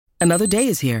Another day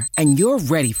is here, and you're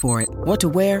ready for it. What to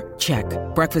wear? Check.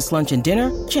 Breakfast, lunch, and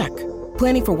dinner? Check.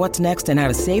 Planning for what's next and how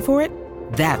to save for it?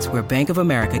 That's where Bank of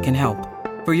America can help.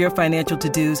 For your financial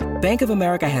to-dos, Bank of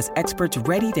America has experts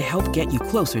ready to help get you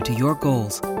closer to your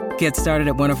goals. Get started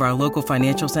at one of our local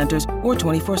financial centers or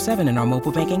 24/7 in our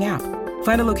mobile banking app.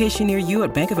 Find a location near you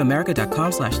at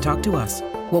bankofamerica.com/talktous.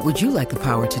 What would you like the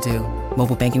power to do?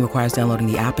 Mobile banking requires downloading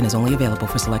the app and is only available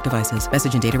for select devices.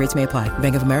 Message and data rates may apply.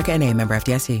 Bank of America N.A., member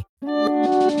FDIC.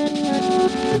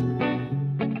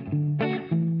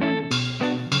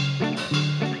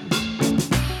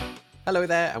 Hello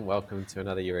there, and welcome to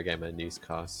another Eurogamer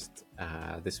newscast.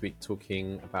 This week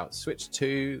talking about Switch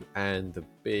 2 and the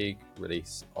big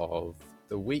release of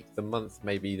the week, the month,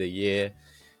 maybe the year.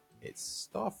 It's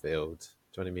Starfield.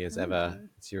 Joining me as ever,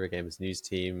 it's Eurogamer's news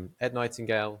team, Ed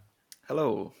Nightingale.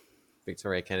 Hello.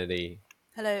 Victoria Kennedy.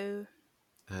 Hello.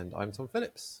 And I'm Tom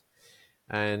Phillips.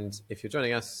 And if you're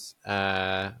joining us,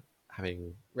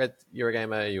 having read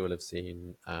Eurogamer, you will have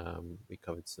seen we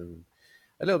covered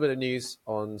a little bit of news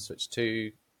on Switch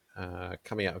 2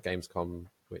 coming out of Gamescom,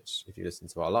 which, if you listen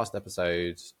to our last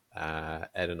episode,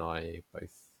 Ed and I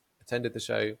both attended the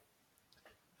show.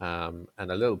 And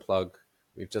a little plug,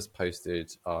 we've just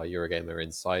posted our Eurogamer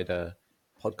Insider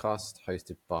podcast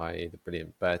hosted by the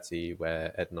brilliant Bertie,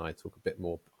 where Ed and I talk a bit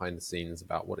more behind the scenes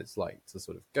about what it's like to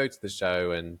sort of go to the show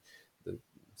and the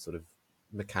sort of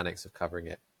mechanics of covering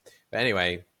it. But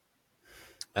anyway,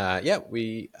 there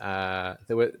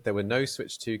were no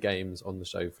Switch 2 games on the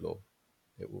show floor.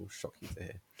 It will shock you to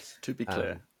hear. To be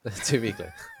clear. To be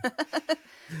clear.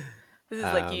 This is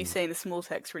like you saying the small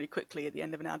text really quickly at the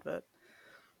end of an advert.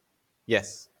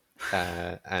 Yes.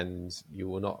 And you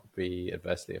will not be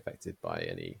adversely affected by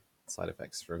any side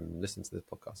effects from listening to this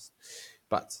podcast.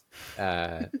 But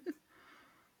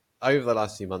over the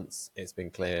last few months, it's been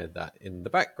clear that in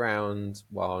the background,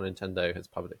 while Nintendo has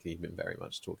publicly been very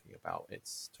much talking about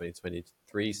its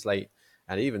 2023 slate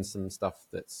and even some stuff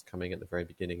that's coming at the very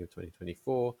beginning of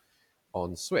 2024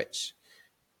 on Switch,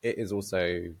 it is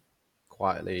also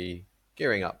quietly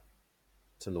gearing up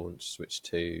to launch Switch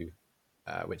 2,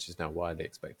 which is now widely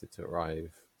expected to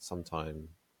arrive sometime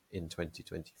in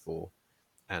 2024.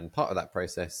 And part of that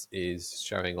process is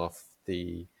showing off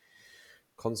the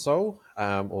console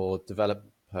or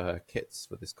developer kits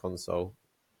for this console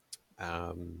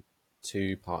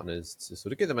to partners to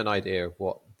sort of give them an idea of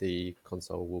what the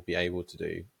console will be able to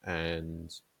do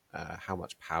and how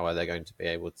much power they're going to be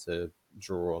able to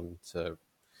draw on to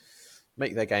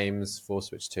make their games for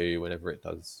Switch 2 whenever it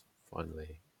does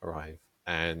finally arrive.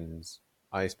 And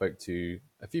I spoke to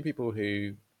a few people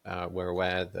who were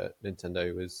aware that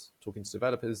Nintendo was talking to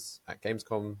developers at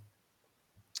Gamescom.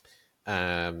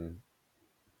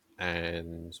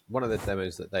 And one of the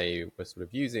demos that they were sort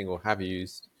of using or have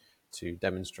used to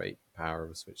demonstrate the power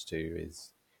of Switch 2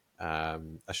 is a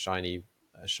shiny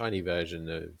version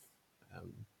of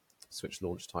Switch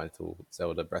launch title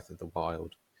Zelda Breath of the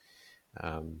Wild.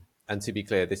 And to be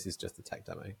clear, this is just a tech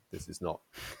demo. This is not,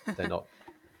 they're not...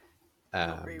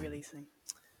 Not re-releasing.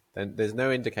 Then there's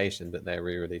no indication that they're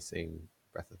re-releasing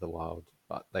Breath of the Wild,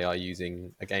 but they are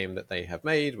using a game that they have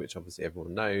made, which obviously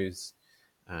everyone knows.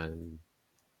 And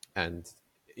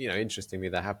you know, interestingly,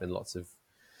 there have been lots of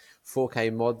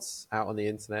 4K mods out on the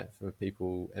internet for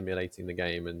people emulating the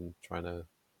game and trying to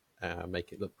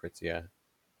make it look prettier.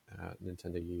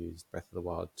 Nintendo used Breath of the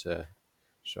Wild to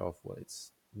show off what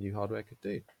its new hardware could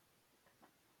do.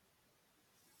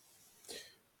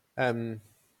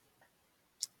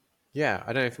 Yeah,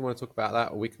 I don't know if you want to talk about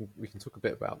that, or we can talk a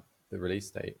bit about the release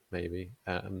date, maybe.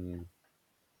 I'm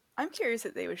curious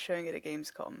that they were showing it at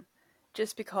Gamescom,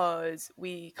 just because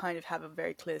we kind of have a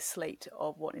very clear slate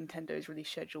of what Nintendo's release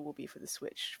schedule will be for the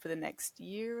Switch for the next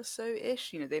year or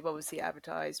so-ish. You know, they've obviously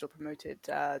advertised or promoted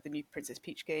the new Princess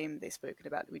Peach game. They've spoken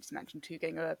about Luigi's Mansion 2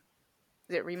 getting is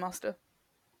it remaster?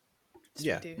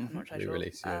 Yeah, I'm not sure.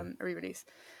 Re-release, yeah. A re-release.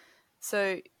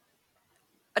 So,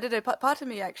 I don't know, part of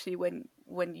me actually, when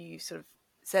you sort of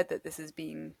said that this is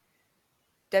being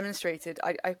demonstrated,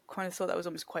 I kind of thought that was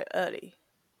almost quite early.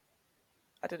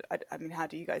 I mean, how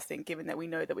do you guys think, given that we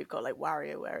know that we've got like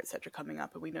WarioWare, etc. coming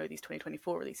up, and we know these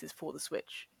 2024 releases for the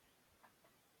Switch?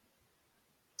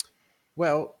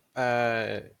 Well,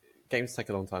 games take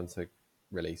a long time to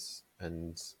release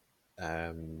and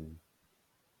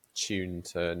tune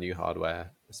to new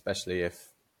hardware, especially if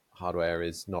hardware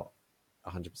is not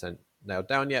 100% nailed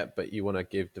down yet, but you want to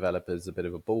give developers a bit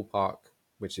of a ballpark,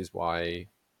 which is why,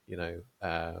 you know,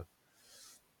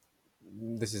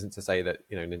 this isn't to say that,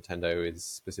 you know, Nintendo is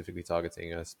specifically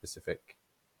targeting a specific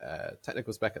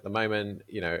technical spec at the moment.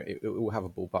 You know, it will have a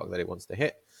ballpark that it wants to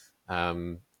hit.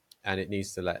 and it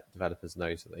needs to let developers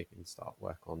know so they can start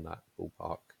work on that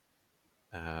ballpark.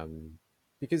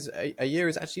 Because a year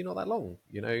is actually not that long.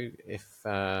 If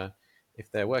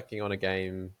they're working on a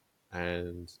game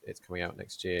and it's coming out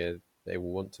next year, they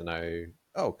will want to know,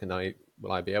 oh,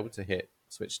 will I be able to hit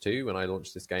Switch 2 when I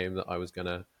launch this game that I was going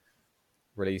to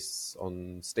release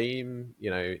on Steam?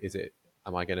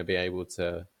 Am I going to be able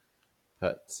to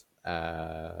put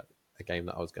a game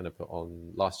that I was going to put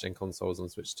on last gen consoles on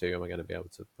Switch 2? Am I going to be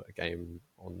able to put a game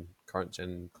on current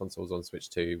gen consoles on Switch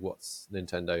 2? What's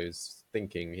Nintendo's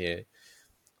thinking here?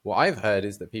 What I've heard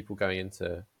is that people going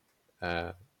into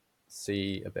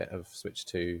see a bit of Switch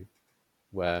 2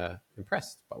 were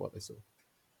impressed by what they saw.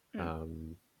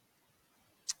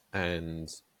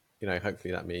 And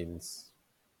hopefully that means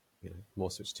more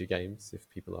Switch 2 games if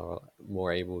people are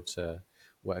more able to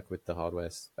work with the hardware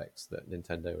specs that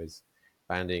Nintendo is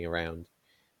bandying around.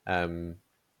 But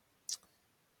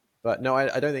no,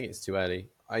 I don't think it's too early.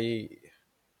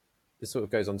 This sort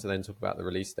of goes on to then talk about the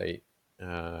release date.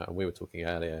 And we were talking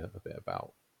earlier a bit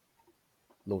about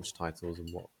launch titles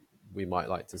and what we might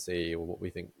like to see, or what we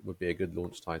think would be a good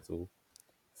launch title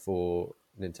for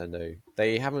Nintendo.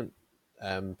 They haven't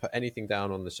put anything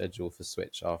down on the schedule for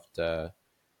Switch after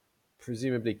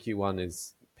presumably Q1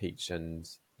 is Peach and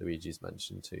Luigi's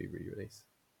Mansion 2 re-release.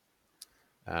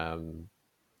 And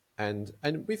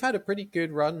we've had a pretty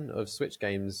good run of Switch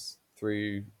games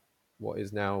through what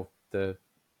is now the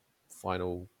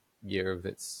final year of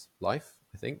its life,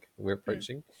 I think we're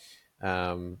approaching,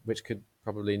 which could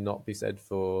probably not be said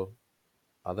for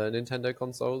other Nintendo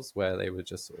consoles, where they were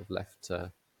just sort of left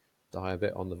to die a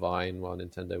bit on the vine while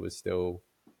Nintendo was still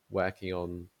working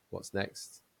on what's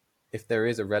next. If there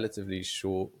is a relatively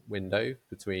short window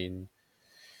between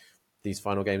these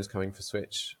final games coming for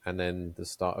Switch and then the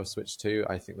start of Switch 2,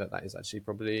 I think that is actually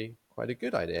probably quite a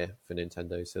good idea for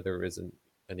Nintendo, so there isn't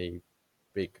any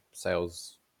big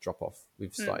sales drop off.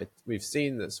 We've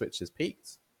seen that Switch has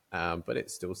peaked, but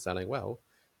it's still selling well.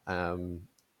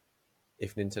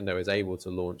 If Nintendo is able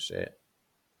to launch it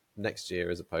next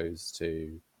year as opposed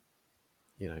to,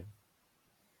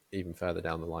 even further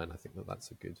down the line, I think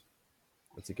that's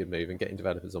a good move, and getting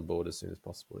developers on board as soon as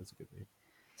possible is a good move.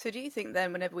 So do you think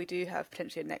then, whenever we do have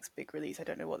potentially a next big release, I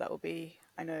don't know what that will be,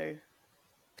 I know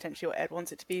potentially what Ed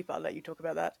wants it to be, but I'll let you talk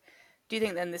about that. Do you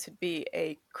think then this would be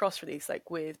a cross-release, like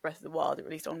with Breath of the Wild, it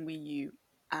released on Wii U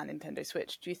and Nintendo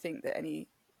Switch? Do you think that any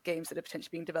games that are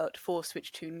potentially being developed for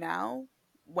Switch 2 now,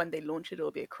 when they launch it, it'll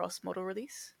be a cross-model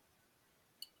release?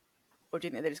 Or do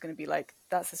you think they're just going to be like,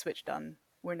 that's the Switch done,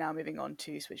 we're now moving on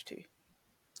to Switch 2?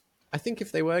 I think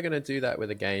if they were going to do that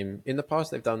with a game, in the past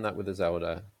they've done that with a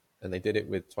Zelda, and they did it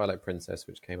with Twilight Princess,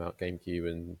 which came out GameCube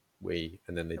and Wii,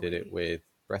 and then they did it with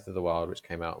Breath of the Wild, which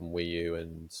came out on Wii U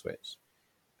and Switch.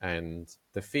 And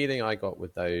the feeling I got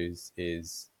with those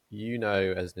is,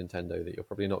 as Nintendo, that you're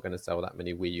probably not going to sell that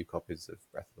many Wii U copies of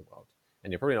Breath of the Wild,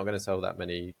 and you're probably not going to sell that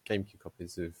many GameCube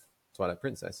copies of Twilight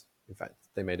Princess. In fact,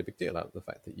 they made a big deal out of the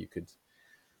fact that you could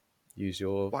use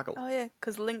your waggle. Oh yeah,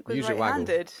 because Link was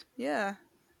right-handed. Yeah,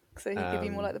 so he could be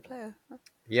more like the player.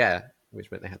 Yeah, which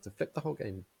meant they had to flip the whole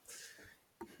game.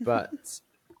 But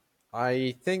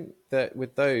I think that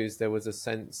with those, there was a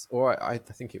sense, or I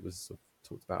think it was sort of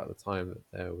talked about at the time, that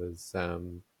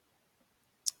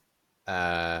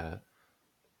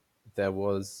there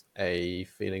was a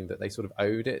feeling that they sort of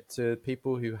owed it to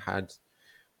people who had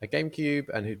a GameCube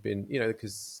and who'd been,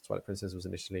 because Twilight Princess was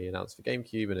initially announced for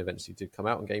GameCube and eventually did come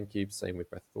out on GameCube. Same with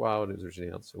Breath of the Wild. It was originally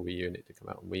announced for Wii U and it did come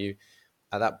out on Wii U.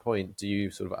 At that point, do you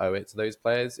sort of owe it to those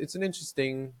players? It's an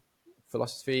interesting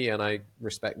philosophy, and I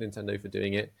respect Nintendo for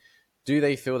doing it. Do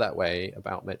they feel that way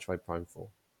about Metroid Prime 4?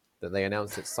 That they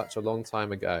announced it such a long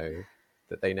time ago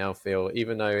that they now feel,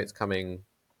 even though it's coming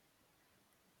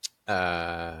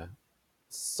so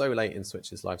late in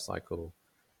Switch's life cycle,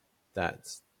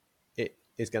 that it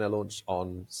is going to launch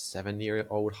on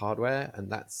 7-year-old hardware, and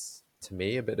that's, to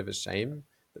me, a bit of a shame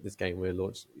that this game will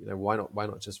launch. Why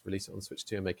not just release it on Switch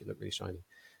 2 and make it look really shiny?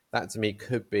 That, to me,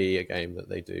 could be a game that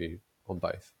they do on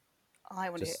both. I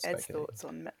want to hear Ed's thoughts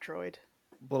on Metroid.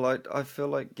 Well, I feel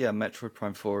like, Metroid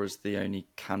Prime 4 is the only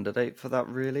candidate for that,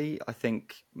 really. I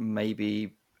think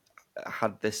maybe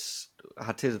had Tears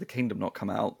of the Kingdom not come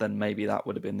out, then maybe that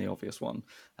would have been the obvious one.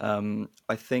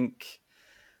 I think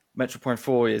Metroid Prime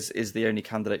 4 is the only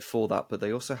candidate for that, but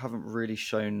they also haven't really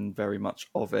shown very much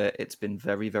of it. It's been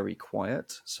very, very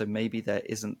quiet, so maybe there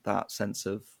isn't that sense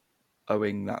of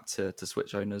owing that to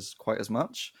Switch owners quite as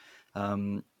much.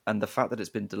 And the fact that it's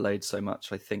been delayed so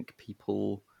much, I think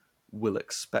people will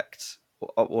expect,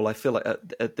 well, I feel like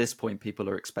at this point, people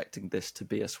are expecting this to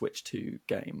be a Switch 2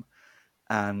 game.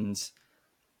 And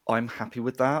I'm happy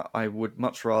with that. I would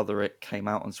much rather it came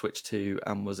out on Switch 2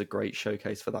 and was a great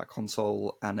showcase for that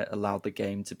console, and it allowed the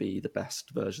game to be the best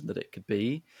version that it could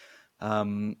be.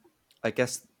 I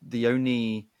guess the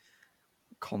only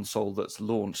console that's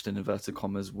launched in inverted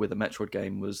commas with a Metroid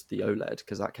game was the OLED,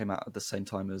 because that came out at the same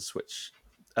time as Switch,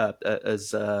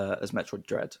 as Metroid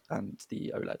Dread, and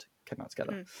the OLED came out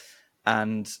together.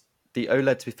 And the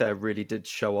OLED, to be fair, really did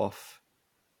show off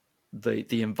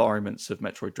the environments of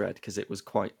Metroid Dread, because it was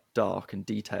quite dark and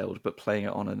detailed, but playing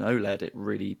it on an OLED, it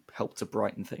really helped to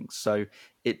brighten things. So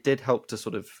it did help to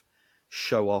sort of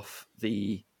show off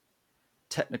the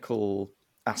technical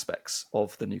aspects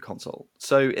of the new console.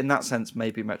 So in that sense,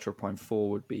 maybe Metroid Prime 4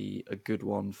 would be a good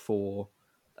one for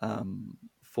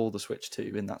the Switch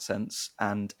 2 in that sense.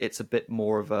 And it's a bit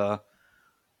more of a,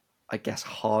 I guess,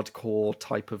 hardcore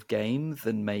type of game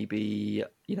than maybe,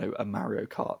 you know, a Mario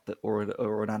Kart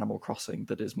or an Animal Crossing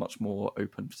that is much more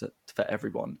open for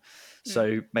everyone.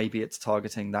 So maybe it's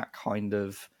targeting that kind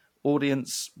of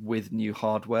audience with new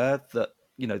hardware that,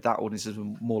 you know, that audience is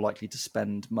more likely to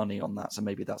spend money on that. So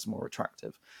maybe that's more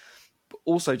attractive. But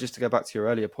also, just to go back to your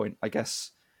earlier point, I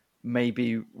guess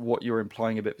maybe what you're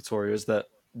implying a bit, Victoria, is that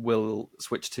will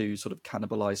Switch 2 sort of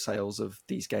cannibalize sales of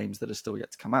these games that are still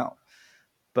yet to come out?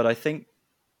 But I think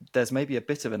there's maybe a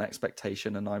bit of an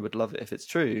expectation, and I would love it if it's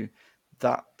true,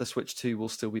 that the Switch 2 will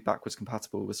still be backwards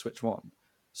compatible with Switch 1.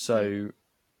 So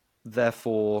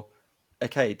therefore,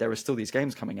 okay, there are still these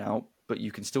games coming out, but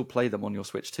you can still play them on your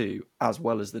Switch 2 as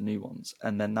well as the new ones.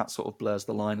 And then that sort of blurs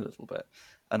the line a little bit.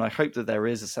 And I hope that there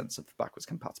is a sense of backwards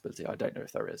compatibility. I don't know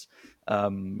if there is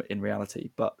in reality,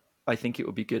 but I think it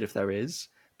would be good if there is,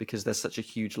 because there's such a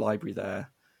huge library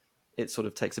there. It sort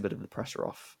of takes a bit of the pressure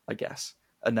off, I guess.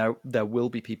 And there will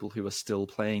be people who are still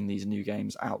playing these new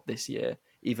games out this year.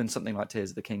 Even something like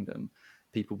Tears of the Kingdom,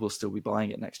 people will still be buying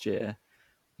it next year.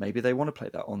 Maybe they want to play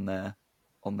that on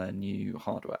their new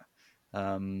hardware.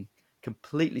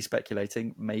 Completely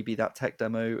speculating. Maybe that tech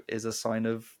demo is a sign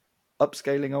of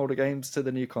upscaling older games to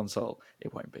the new console.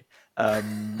 It won't be.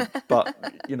 But,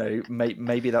 you know,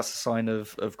 maybe that's a sign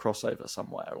of crossover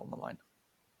somewhere along the line.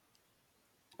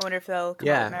 I wonder if they'll come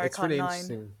out with Mario it's Kart really 9.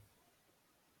 interesting.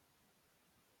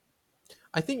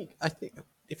 I think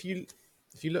if you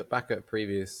look back at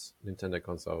previous Nintendo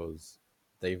consoles,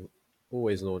 they've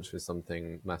always launched with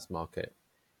something mass market,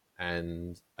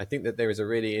 and I think that there is a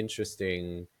really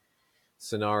interesting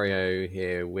scenario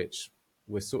here, which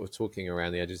we're sort of talking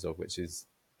around the edges of, which is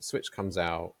Switch comes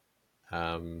out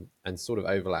and sort of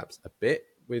overlaps a bit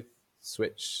with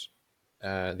Switch,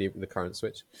 the current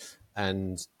Switch,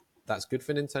 and that's good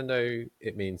for Nintendo.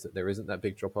 It means that there isn't that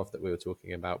big drop off that we were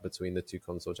talking about between the two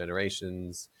console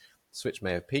generations. Switch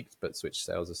may have peaked, but Switch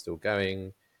sales are still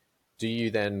going. Do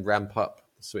you then ramp up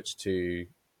the Switch 2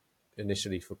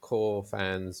 initially for core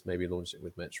fans, maybe launch it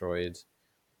with Metroid?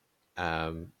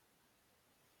 I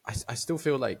still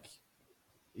feel like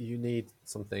you need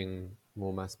something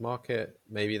more mass market.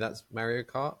 Maybe that's Mario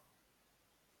Kart.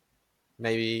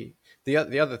 Maybe the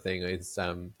other thing is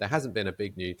there hasn't been a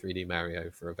big new 3D Mario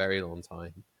for a very long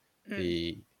time.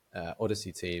 The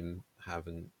Odyssey team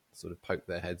haven't sort of poked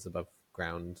their heads above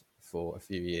ground for a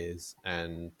few years,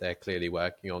 and they're clearly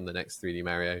working on the next 3D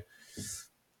Mario.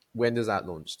 When does that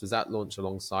launch? Does that launch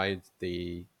alongside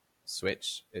the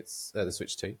Switch? It's the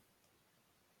Switch 2.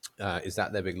 Is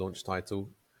that their big launch title?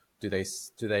 Do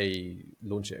they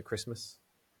launch it at Christmas?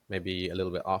 Maybe a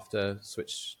little bit after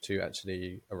Switch 2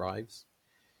 actually arrives?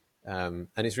 And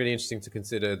it's really interesting to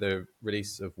consider the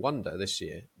release of Wonder this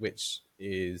year, which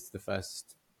is the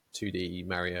first 2D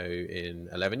Mario in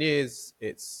 11 years.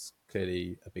 It's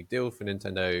clearly a big deal for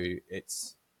Nintendo.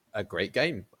 It's a great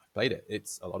game. I've played it.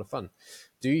 It's a lot of fun.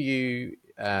 Do you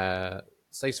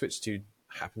say Switch 2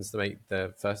 happens to make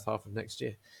the first half of next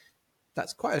year?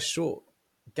 That's quite a short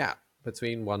gap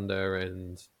between Wonder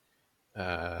and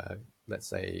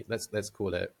let's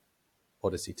call it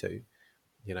Odyssey 2.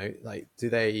 You know, like do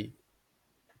they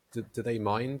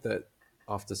mind that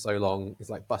after so long? It's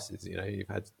like buses, you know, you've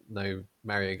had no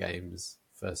Mario games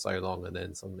for so long and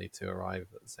then suddenly two arrive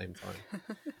at the same time.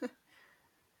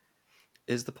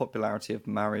 Is the popularity of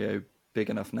Mario big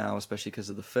enough now, especially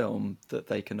because of the film, that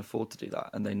they can afford to do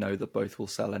that and they know that both will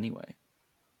sell anyway?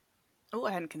 Oh,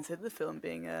 I hadn't considered the film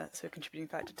being a contributing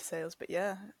factor to sales, but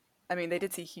yeah. I mean, they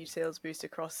did see huge sales boost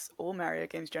across all Mario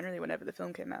games generally whenever the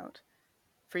film came out.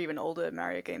 For even older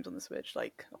Mario games on the Switch,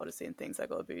 like Odyssey and things, that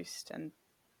got a boost, and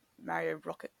Mario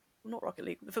Rocket, well, not Rocket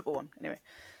League, the football one, anyway.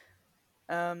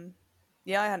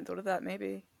 Yeah, I hadn't thought of that,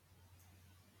 maybe.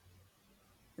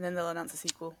 And then they'll announce a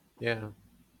sequel. Yeah.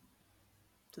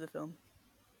 To the film.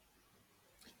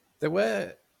 There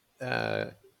were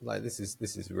like this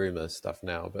is rumor stuff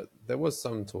now, but there was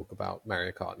some talk about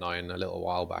Mario Kart 9 a little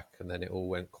while back, and then it all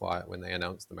went quiet when they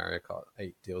announced the Mario Kart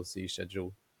 8 DLC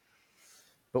schedule.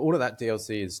 But all of that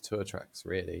DLC is tour tracks,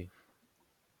 really.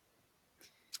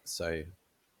 So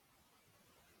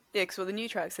Yeah, because the new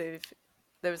tracks, there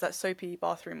was that soapy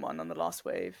bathroom one on the last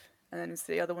wave, and then it's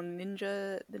the other one, the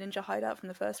Ninja Hideout from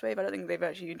the first wave. I don't think they've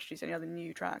actually introduced any other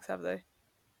new tracks, have they?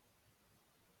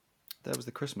 There was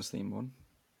the Christmas theme one.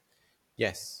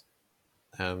 yes,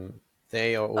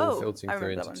 they are all Oh, filtering I through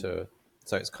remember into that one. tour.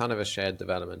 So it's kind of a shared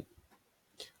development.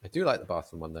 I do like the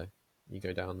bathroom one though. You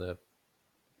go down the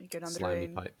You go down the slimy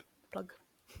drain, pipe. plug.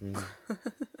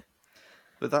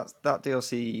 But that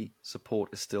DLC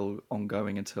support is still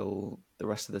ongoing until the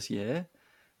rest of this year.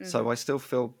 So I still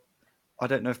feel, I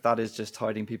don't know if that is just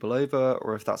tiding people over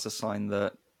or if that's a sign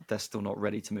that they're still not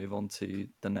ready to move on to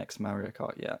the next Mario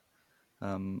Kart yet.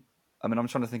 I mean, I'm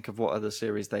trying to think of what other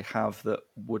series they have that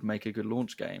would make a good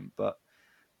launch game. But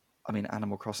I mean,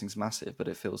 Animal Crossing's massive, but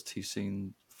it feels too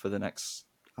soon for the next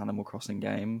Animal Crossing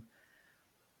game.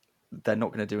 They're not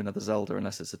going to do another Zelda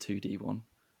unless it's a 2D one.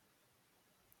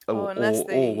 Oh, unless Or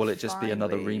they will it just be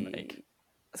another finally- remake?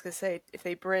 I was going to say, if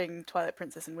they bring Twilight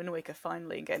Princess and Wind Waker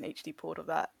finally and get an HD port of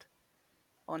that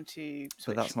onto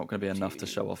Switch. But that's not going to be enough to 2.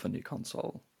 show off a new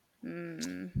console.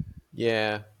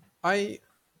 Yeah,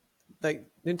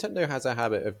 Nintendo has a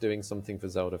habit of doing something for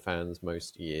Zelda fans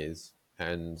most years,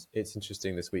 and it's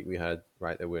interesting this week we heard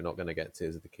that we're not going to get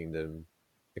Tears of the Kingdom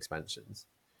expansions,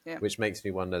 Yeah. which makes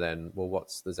me wonder then, well,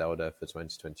 what's the Zelda for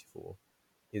 2024?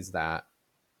 Is that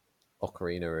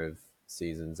Ocarina of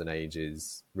Seasons and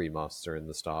Ages remaster in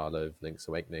the style of Link's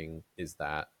Awakening? Is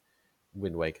that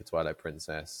Wind Waker Twilight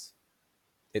Princess?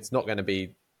 It's not going to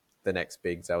be the next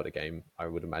big Zelda game. I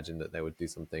would imagine that they would do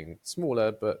something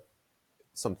smaller, but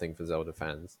something for Zelda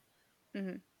fans.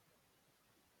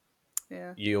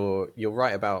 Yeah. You're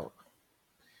right about,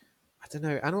 I don't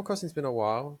know, Animal Crossing's been a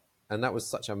while, and that was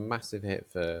such a massive hit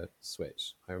for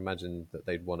Switch. I imagine that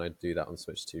they'd want to do that on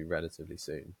Switch 2 relatively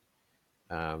soon.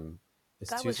 It's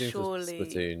That too was soon for surely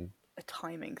Splatoon. a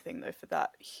timing thing, though, for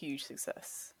that huge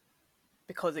success.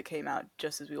 Because it came out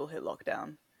just as we all hit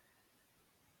lockdown.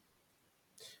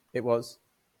 It was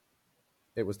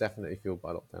definitely fueled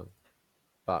by lockdown,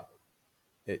 but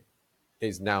it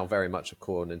is now very much a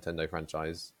core Nintendo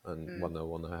franchise and one they'll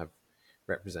want to have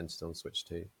represented on Switch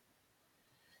 2.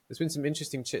 There's been some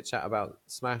interesting chit chat about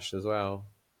Smash as well.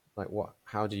 Like,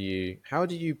 how do you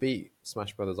beat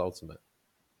Smash Brothers Ultimate?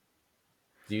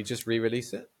 Do you just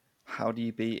re-release it? How do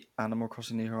you beat Animal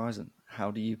Crossing New Horizon?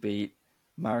 How do you beat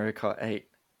Mario Kart 8?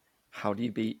 How do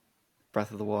you beat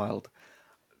Breath of the Wild?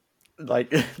 Like,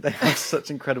 they have such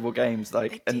incredible games.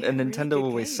 Like, They and do have really Nintendo good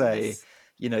always say,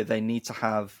 games. they need to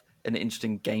have an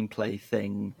interesting gameplay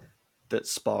thing that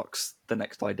sparks the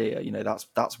next idea.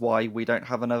 That's why we don't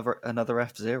have another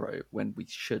F-Zero when we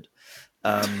should.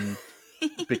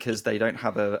 Because they don't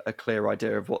have a clear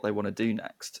idea of what they want to do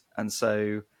next. And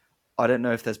so I don't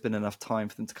know if there's been enough time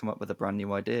for them to come up with a brand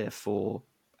new idea for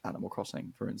Animal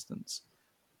Crossing, for instance,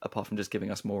 apart from just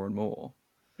giving us more and more.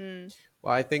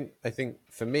 Well, I think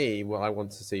for me, what I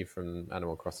want to see from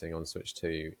Animal Crossing on Switch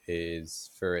 2 is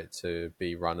for it to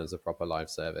be run as a proper live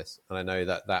service. And I know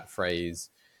that phrase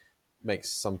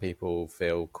makes some people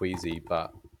feel queasy,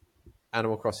 but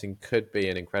Animal Crossing could be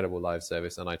an incredible live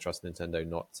service, and I trust Nintendo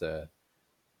not to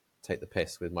take the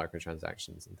piss with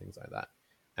microtransactions and things like that.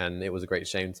 And it was a great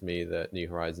shame to me that New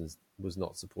Horizons was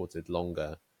not supported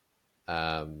longer.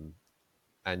 And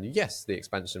yes, the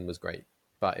expansion was great,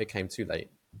 but it came too late.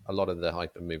 A lot of the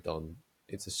hype had moved on.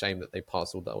 It's a shame that they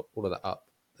parceled all of that up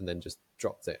and then just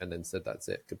dropped it and then said, that's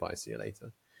it, goodbye, see you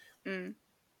later.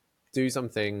 Do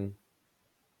something.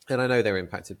 And I know they were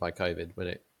impacted by COVID when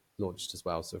it launched as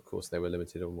well. So, of course, they were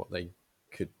limited on what they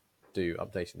could do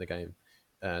updating the game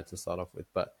to start off with.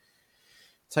 But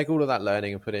take all of that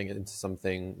learning and putting it into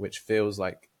something which feels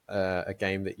like a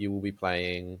game that you will be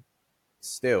playing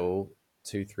still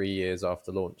 2-3 years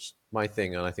after launch. My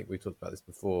thing, and I think we talked about this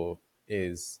before,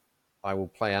 is I will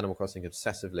play Animal Crossing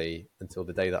obsessively until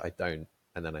the day that I don't,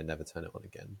 and then I never turn it on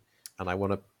again.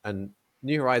 And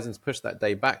New Horizons pushed that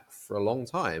day back for a long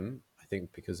time, I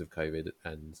think because of COVID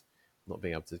and not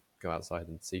being able to go outside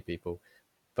and see people.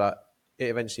 But it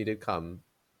eventually did come.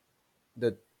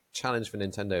 The challenge for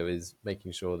Nintendo is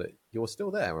making sure that you're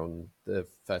still there on the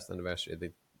first anniversary of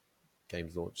the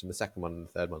game's launch and the second one and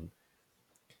the third one.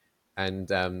 And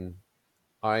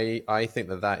I think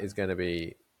that is going to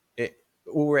be, it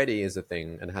already is a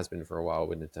thing and has been for a while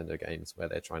with Nintendo games where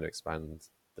they're trying to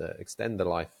extend the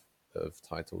life of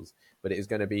titles, but it is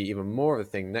going to be even more of a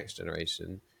thing next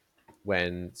generation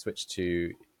when Switch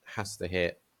 2 has to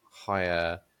hit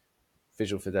higher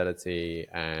visual fidelity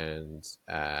and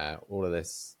all of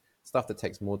this stuff that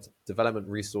takes more development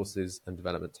resources and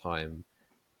development time.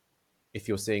 If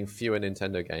you're seeing fewer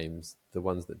Nintendo games, the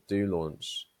ones that do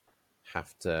launch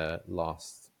have to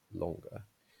last longer.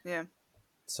 Yeah.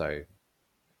 So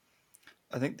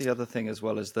I think the other thing as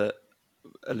well is that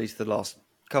at least the last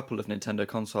couple of Nintendo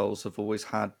consoles have always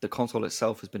had the console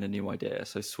itself has been a new idea.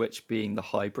 So Switch being the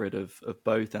hybrid of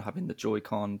both and having the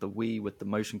Joy-Con, the Wii with the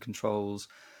motion controls.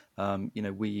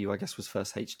 Wii U, I guess, was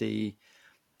first HD.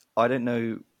 I don't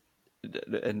know,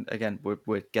 and again,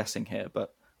 we're guessing here,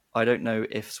 but I don't know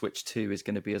if Switch 2 is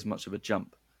going to be as much of a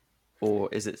jump, or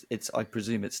is it's I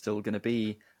presume it's still going to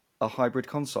be a hybrid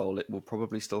console. It will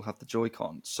probably still have the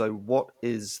Joy-Con. So what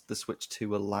is the Switch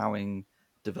 2 allowing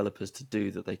developers to do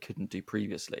that they couldn't do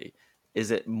previously? Is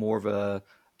it more of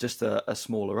just a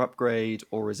smaller upgrade,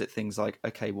 or is it things like,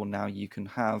 okay, well, now you can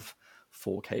have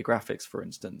 4K graphics, for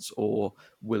instance, or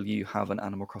will you have an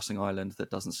Animal Crossing island that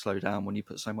doesn't slow down when you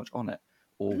put so much on it,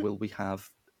 or will we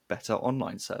have better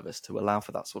online service to allow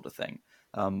for that sort of thing?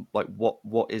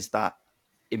 What is that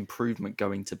improvement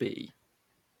going to be?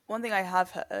 One thing I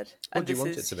have heard, and do you this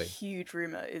want it is to be? huge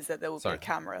rumor, is that there will be Sorry. a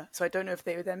camera. So I don't know if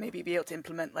they would then maybe be able to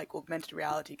implement like augmented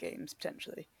reality games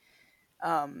potentially.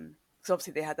 Because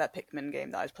obviously they had that Pikmin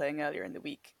game that I was playing earlier in the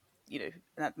week. And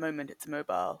at the moment it's a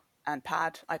mobile and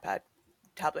iPad,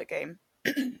 tablet game.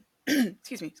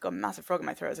 Excuse me, it's got a massive frog in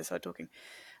my throat as I started talking.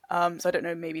 So I don't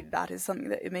know, maybe that is something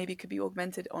that it maybe could be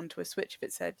augmented onto a Switch if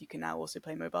it said you can now also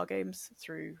play mobile games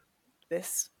through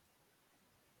this,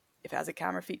 if it has a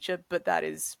camera feature, but that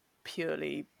is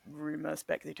purely rumor,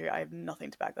 speculative. I have nothing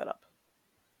to back that up.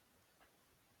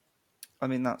 I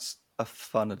mean, that's a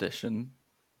fun addition,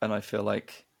 and I feel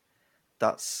like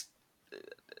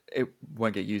it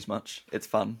won't get used much. It's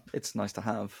fun. It's nice to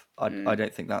have. I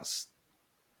don't think that's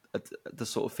the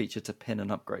sort of feature to pin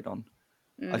an upgrade on.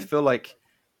 I feel like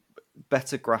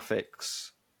better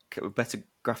graphics, better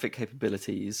graphic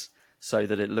capabilities, so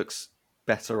that it looks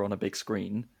better on a big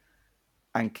screen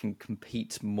and can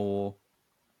compete more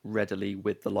readily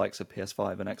with the likes of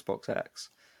PS5 and Xbox X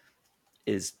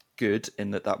is good,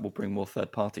 in that will bring more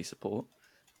third-party support.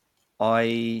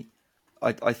 I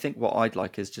think what I'd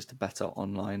like is just a better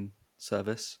online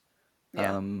service,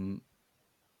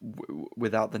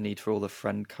 without the need for all the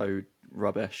friend code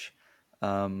rubbish.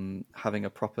 Having a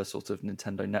proper sort of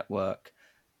Nintendo network,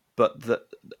 but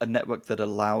a network that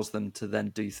allows them to then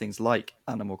do things like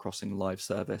Animal Crossing live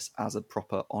service as a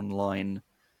proper online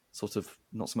sort of,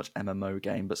 not so much MMO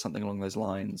game, but something along those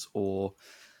lines. Or,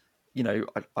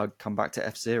 I'd come back to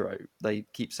F-Zero. They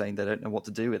keep saying they don't know what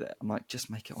to do with it. I'm like, just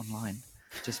make it online.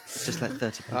 Just let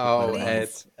 30 people play.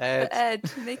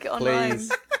 Ed, make it online.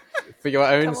 Please, for your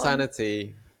own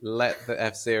sanity, let the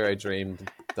F-Zero dream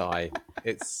die.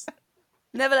 It's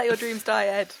never let your dreams die,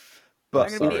 Ed.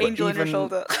 But I'm going to be the angel on your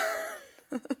shoulder.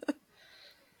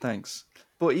 Thanks.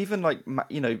 But even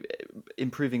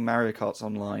improving Mario Kart's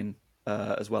online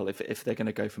as well. If they're going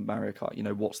to go for Mario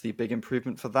Kart, what's the big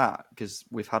improvement for that? Because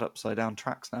we've had upside down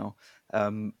tracks now.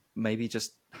 Maybe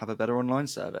just have a better online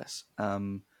service.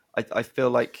 I feel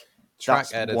like track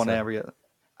that's editor. One area,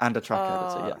 and a track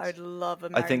editor. Yes, I'd love a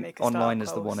Mario I think Maker online style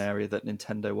is the one pulse. area that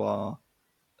Nintendo are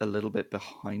a little bit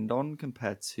behind on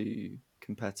compared to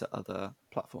other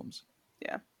platforms.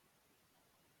 Yeah.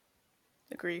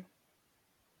 Agree.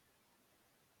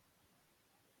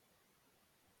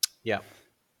 Yeah.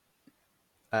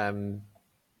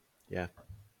 Yeah.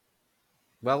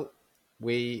 Well,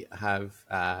 we have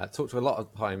talked for a lot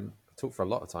of time.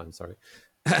 Sorry,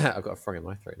 I've got a frog in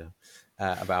my throat now.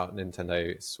 About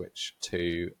Nintendo Switch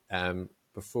 2.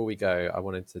 Before we go, I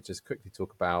wanted to just quickly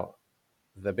talk about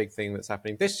the big thing that's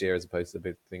happening this year, as opposed to the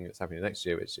big thing that's happening next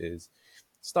year, which is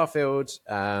Starfield.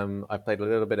 I played a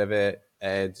little bit of it.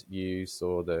 Ed, you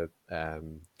saw the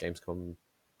Gamescom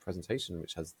presentation,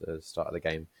 which has the start of the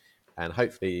game. And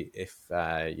hopefully, if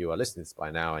you are listening to this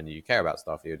by now and you care about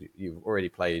Starfield, you've already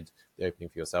played the opening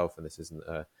for yourself, and this isn't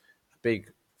a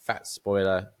big, fat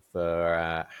spoiler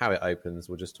for how it opens.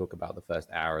 We'll just talk about the first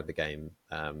hour of the game.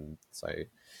 So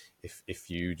if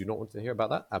you do not want to hear about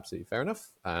that, absolutely fair enough.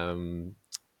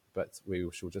 But we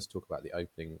shall just talk about the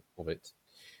opening of it.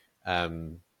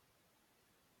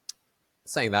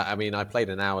 Saying that, I mean, I played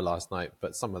an hour last night,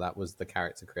 but some of that was the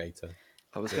character creator.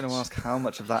 I was going to ask how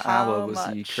much of that How hour was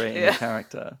you much? creating Yeah. a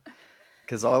character?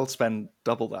 Because I'll spend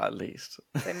double that at least.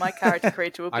 So my character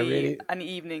creator will I be really- an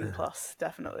evening plus,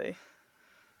 definitely.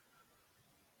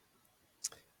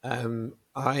 I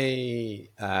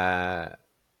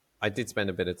did spend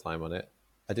a bit of time on it.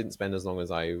 I didn't spend as long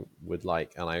as I would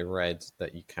like, and I read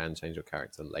that you can change your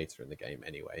character later in the game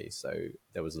anyway, so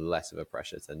there was less of a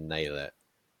pressure to nail it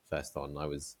first on.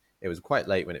 It was quite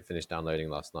late when it finished downloading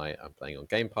last night. I'm playing on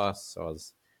Game Pass, so I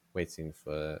was waiting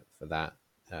for that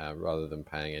rather than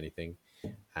paying anything,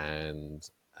 and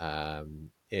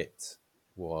it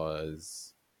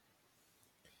was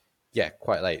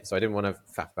quite late, so I didn't want to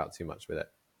faff about too much with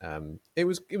it.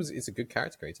 It's a good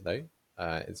character creator though.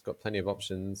 It's got plenty of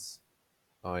options.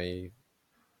 I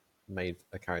made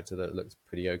a character that looked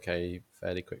pretty okay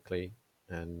fairly quickly,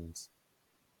 and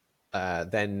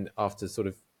then after sort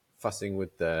of fussing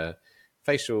with the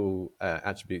facial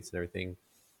attributes and everything,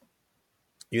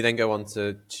 you then go on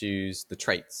to choose the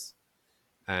traits,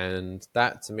 and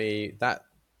that to me that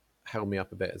held me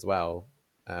up a bit as well.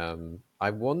 I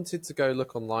wanted to go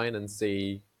look online and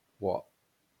see what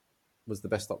was the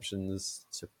best options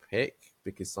to pick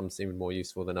because some seemed more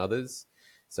useful than others.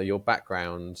 So your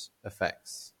background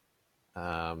affects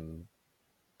bonuses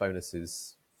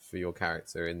for your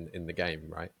character in the game,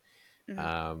 right?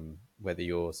 Whether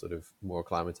you're sort of more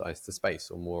acclimatized to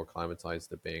space or more acclimatized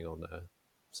to being on a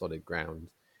solid ground,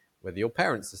 whether your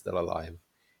parents are still alive,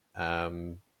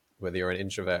 whether you're an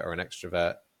introvert or an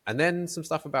extrovert, and then some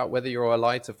stuff about whether you're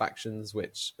allied to factions,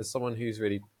 which as someone who's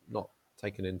really not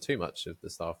taken in too much of the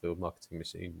Starfield marketing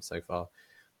machine so far,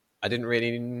 I didn't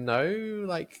really know,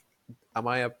 like, am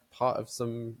I a part of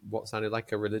what sounded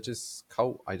like a religious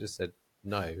cult? I just said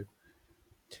no.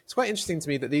 It's quite interesting to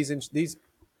me that this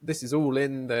is all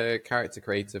in the character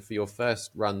creator for your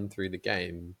first run through the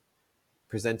game,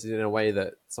 presented in a way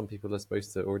that some people are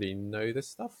supposed to already know this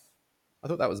stuff. I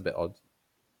thought that was a bit odd.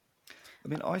 I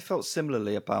mean, I felt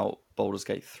similarly about Baldur's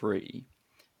Gate 3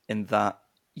 in that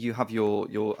you have your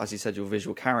as you said, your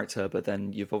visual character, but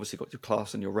then you've obviously got your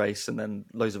class and your race and then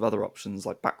loads of other options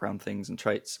like background things and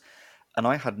traits. And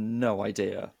I had no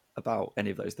idea about any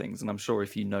of those things. And I'm sure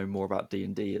if you know more about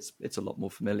D&D, it's a lot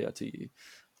more familiar to you.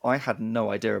 I had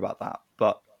no idea about that,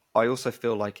 but I also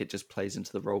feel like it just plays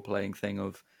into the role-playing thing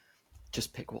of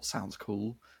just pick what sounds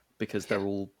cool because they're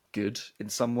all good in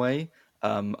some way.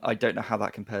 I don't know how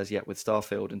that compares yet with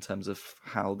Starfield in terms of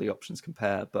how the options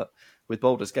compare, but with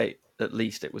Baldur's Gate, at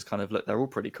least it was kind of, look, they're all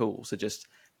pretty cool. So just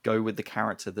go with the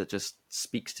character that just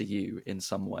speaks to you in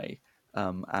some way,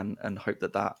 and hope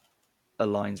that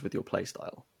aligns with your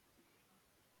playstyle.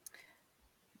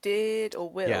 Did or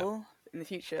will in the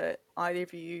future either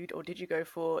of you, or did you go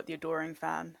for the Adoring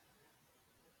Fan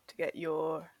to get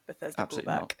your Bethesda Absolutely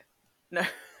back? No,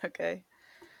 okay.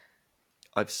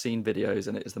 I've seen videos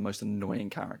and it is the most annoying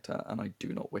character, and I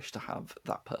do not wish to have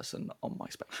that person on my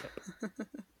spaceship.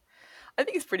 I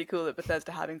think it's pretty cool that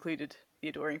Bethesda have included the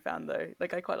Adoring Fan, though.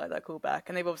 Like, I quite like that callback,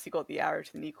 and they've obviously got the arrow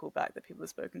to the knee callback that people have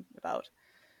spoken about.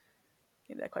 I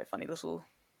think they're quite funny little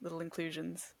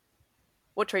inclusions.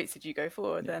 What traits did you go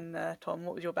for then, Tom?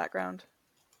 What was your background?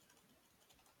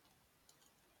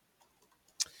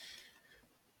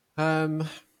 I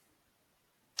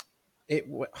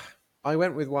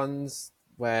went with ones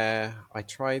where I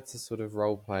tried to sort of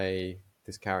role play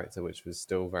this character, which was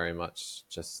still very much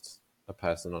just a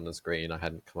person on the screen. I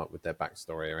hadn't come up with their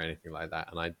backstory or anything like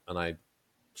that, and I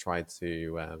tried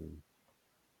to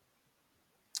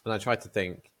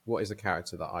think, what is a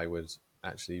character that I would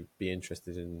actually be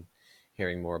interested in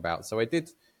hearing more about. So I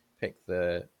did pick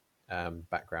the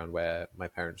background where my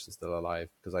parents are still alive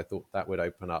because I thought that would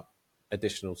open up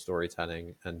additional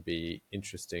storytelling and be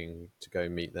interesting to go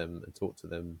meet them and talk to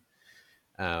them.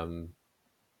 I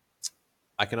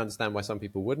can understand why some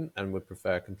people wouldn't and would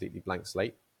prefer a completely blank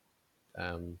slate.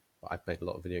 But I've played a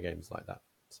lot of video games like that.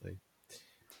 So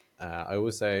I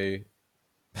also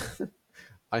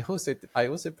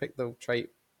picked the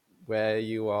trait where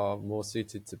you are more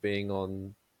suited to being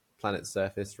on planet's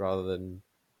surface rather than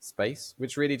space,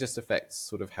 which really just affects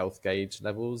sort of health gauge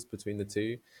levels between the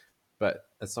two. But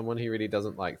as someone who really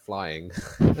doesn't like flying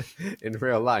in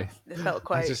real life, It felt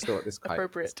quite I just thought this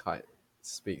appropriate. quite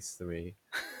speaks to me.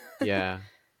 Yeah.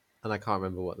 And I can't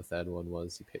remember what the third one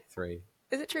was. You picked 3.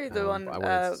 Is it true the one, I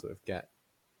wanted to sort of get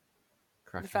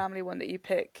cracking. the family one that you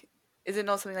pick? Is it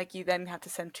not something like you then have to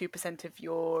send 2% of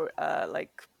your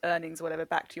like earnings or whatever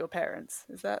back to your parents?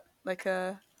 Is that like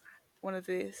one of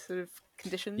the sort of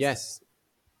conditions? Yes.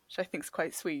 Which I think is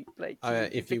quite sweet. Like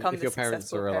if your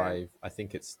parents are alive, I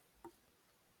think it's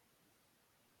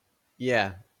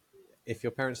if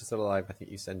your parents are still alive, I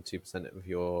think you send 2% of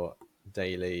your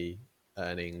daily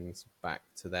earnings back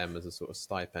to them as a sort of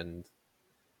stipend.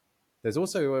 There's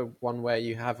also one where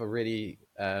you have a really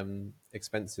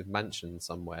expensive mansion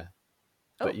somewhere,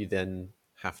 but you then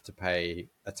have to pay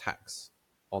a tax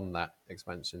on that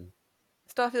expansion.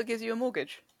 Starfield gives you a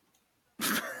mortgage.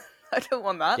 I don't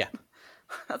want that. Yeah.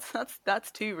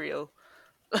 That's too real.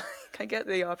 I get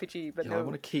the RPG, but Yeah, no. I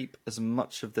want to keep as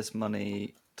much of this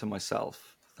money to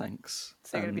myself. Thanks.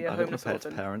 So you're gonna be a I don't want homeless to pay it to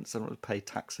orphan. parents. I don't want to pay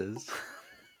taxes.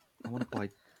 I want to buy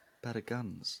better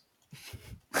guns.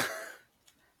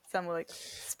 Sound more like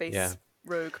space Yeah.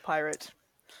 rogue pirate.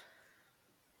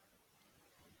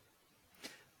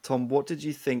 Tom, what did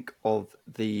you think of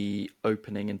the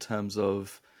opening in terms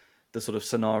of the sort of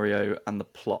scenario and the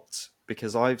plot?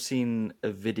 Because I've seen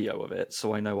a video of it,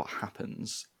 so I know what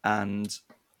happens. And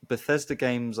Bethesda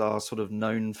games are sort of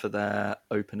known for their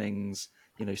openings.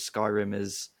 You know, Skyrim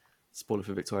is, spoiler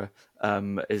for Victoria,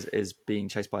 is being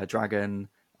chased by a dragon.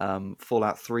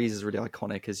 Fallout 3 is really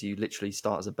iconic as you literally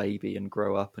start as a baby and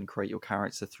grow up and create your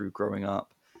character through growing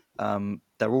up.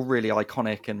 They're all really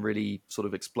iconic and really sort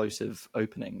of explosive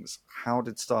openings. How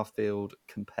did Starfield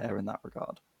compare in that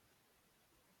regard?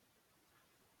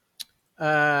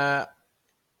 I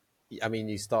mean,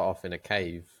 you start off in a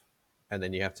cave, and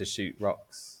then you have to shoot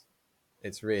rocks.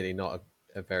 It's really not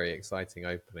a very exciting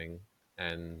opening,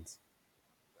 and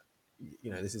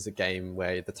this is a game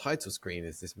where the title screen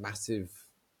is this massive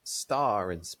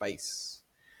star in space,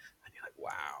 and you're like,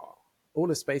 wow, all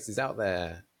the space is out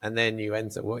there. And then you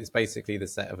enter what is basically the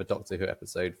set of a Doctor Who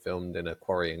episode filmed in a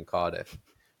quarry in Cardiff,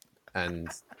 and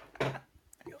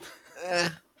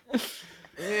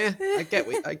I get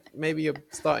maybe you're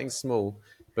starting small,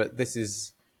 but this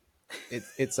is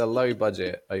it's a low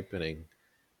budget opening.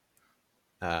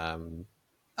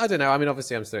 I don't know. I mean,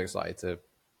 obviously, I'm still excited to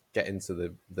get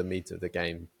into the meat of the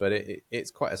game, but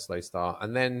it's quite a slow start.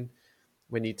 And then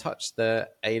when you touch the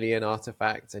alien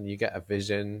artifact and you get a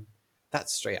vision,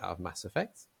 that's straight out of Mass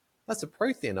Effect. That's a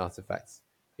Prothean artifact.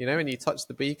 And you touch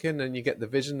the beacon and you get the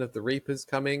vision of the Reapers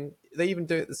coming. They even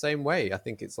do it the same way. I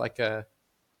think it's like a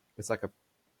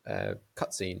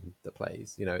cutscene that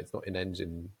plays. It's not in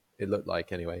engine. It looked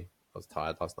like anyway. I was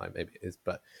tired last night. Maybe it is,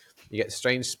 but you get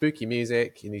strange, spooky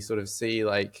music, and you sort of see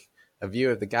like a view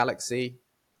of the galaxy.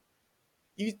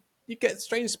 You get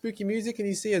strange, spooky music, and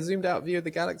you see a zoomed out view of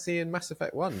the galaxy in Mass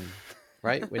Effect 1,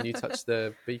 right? When you touch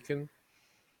the beacon.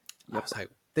 I was like,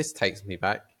 this takes me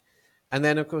back. And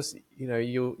then, of course,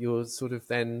 you're sort of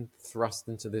then thrust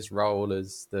into this role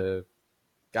as the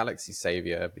galaxy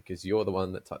savior because you're the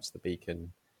one that touched the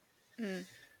beacon. Mm.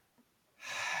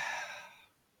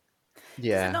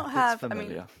 Yeah, does it not have? It's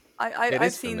familiar.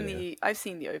 I've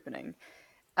seen the opening,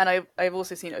 and I've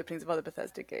also seen openings of other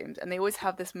Bethesda games, and they always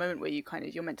have this moment where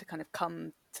you're meant to kind of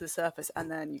come to the surface, and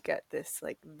then you get this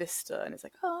like vista, and it's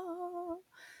like oh.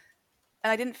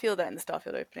 And I didn't feel that in the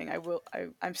Starfield opening.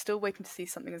 I'm still waiting to see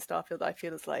something in Starfield that I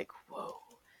feel is like whoa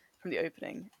from the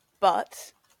opening,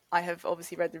 but I have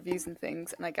obviously read the reviews and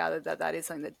things, and I gathered that is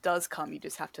something that does come. You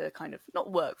just have to kind of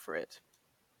not work for it,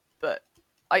 but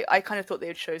I kind of thought they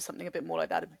would show something a bit more like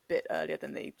that a bit earlier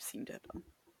than they seem to have done.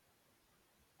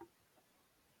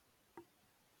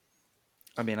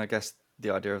 I mean, I guess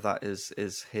the idea of that is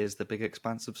here's the big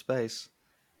expanse of space,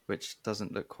 which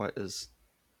doesn't look quite as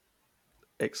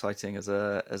exciting as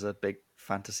a big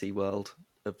fantasy world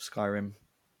of Skyrim,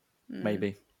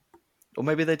 maybe. Or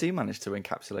maybe they do manage to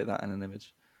encapsulate that in an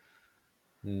image.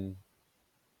 I am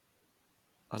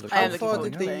How looking far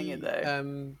forward did to playing it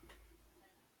though.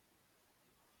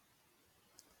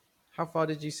 How far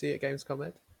did you see at Gamescom,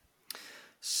 Ed?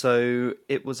 So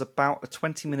it was about a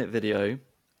 20-minute video,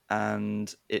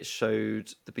 and it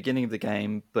showed the beginning of the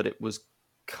game, but it was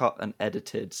cut and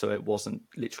edited, so it wasn't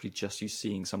literally just you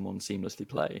seeing someone seamlessly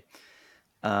play.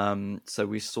 So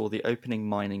we saw the opening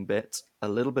mining bit, a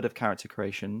little bit of character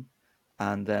creation,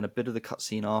 and then a bit of the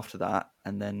cutscene after that,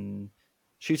 and then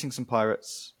shooting some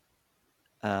pirates,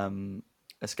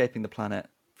 escaping the planet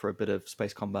for a bit of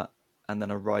space combat, and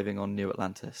then arriving on New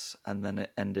Atlantis, and then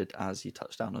it ended as you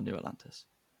touched down on New Atlantis.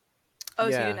 Oh,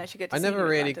 so you didn't actually get to see I never New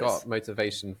really Atlantis. got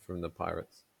motivation from the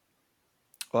pirates.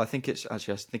 Well, I think I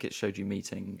think it showed you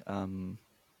meeting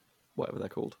whatever they're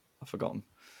called. I've forgotten.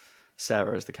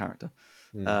 Sarah is the character,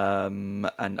 and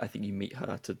I think you meet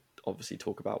her to obviously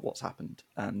talk about what's happened,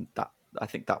 and that I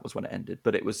think that was when it ended.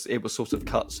 But it was sort of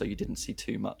cut, so you didn't see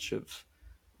too much of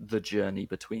the journey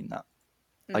between that.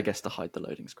 I guess to hide the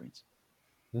loading screens.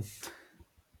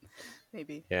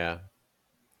 Maybe. Yeah.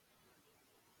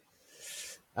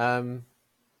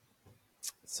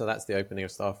 So that's the opening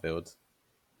of Starfield.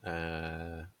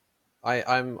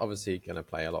 I'm obviously going to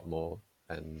play a lot more,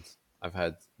 and I've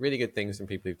heard really good things from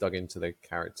people who've dug into the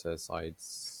character side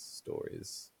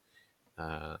stories.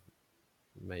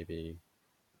 Maybe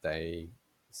they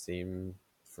seem,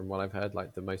 from what I've heard,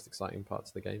 like the most exciting parts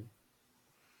of the game.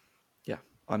 Yeah,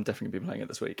 I'm definitely going to be playing it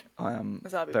this week. I am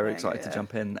Yes, I'll be very playing excited it, to yeah.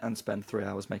 jump in and spend 3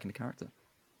 hours making a character.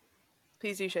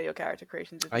 Please do share your character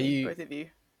creations with Are me, you- both of you.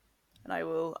 And I'm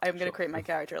going to Sure. create my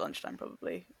character at lunchtime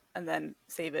probably, and then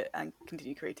save it and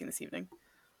continue creating this evening.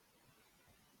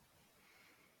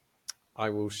 I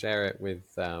will share it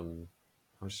with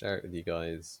I'll share it with you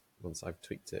guys once I've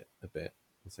tweaked it a bit,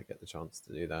 once I get the chance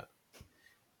to do that.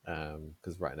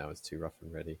 Because right now it's too rough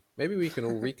and ready. Maybe we can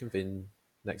all reconvene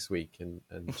next week and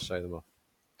show them off.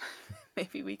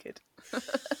 Maybe we could.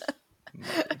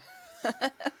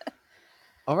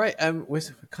 All right, we're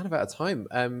kind of out of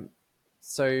time.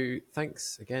 So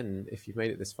thanks again if you've made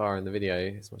it this far in the video.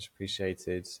 It's much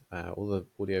appreciated. All the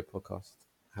audio podcast,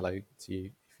 hello to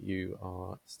you if you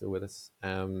are still with us.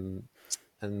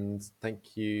 And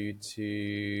thank you to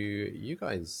you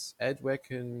guys. Ed, where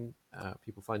can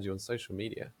people find you on social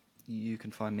media? You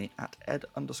can find me at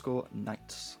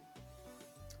ed_knights.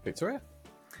 Victoria?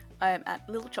 I am at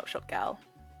Little Chop Shop Gal.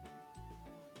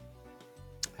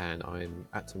 And I'm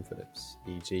at Tom Phillips.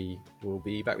 EG will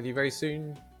be back with you very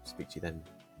soon. Speak to you then.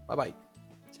 Bye bye.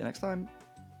 See you next time.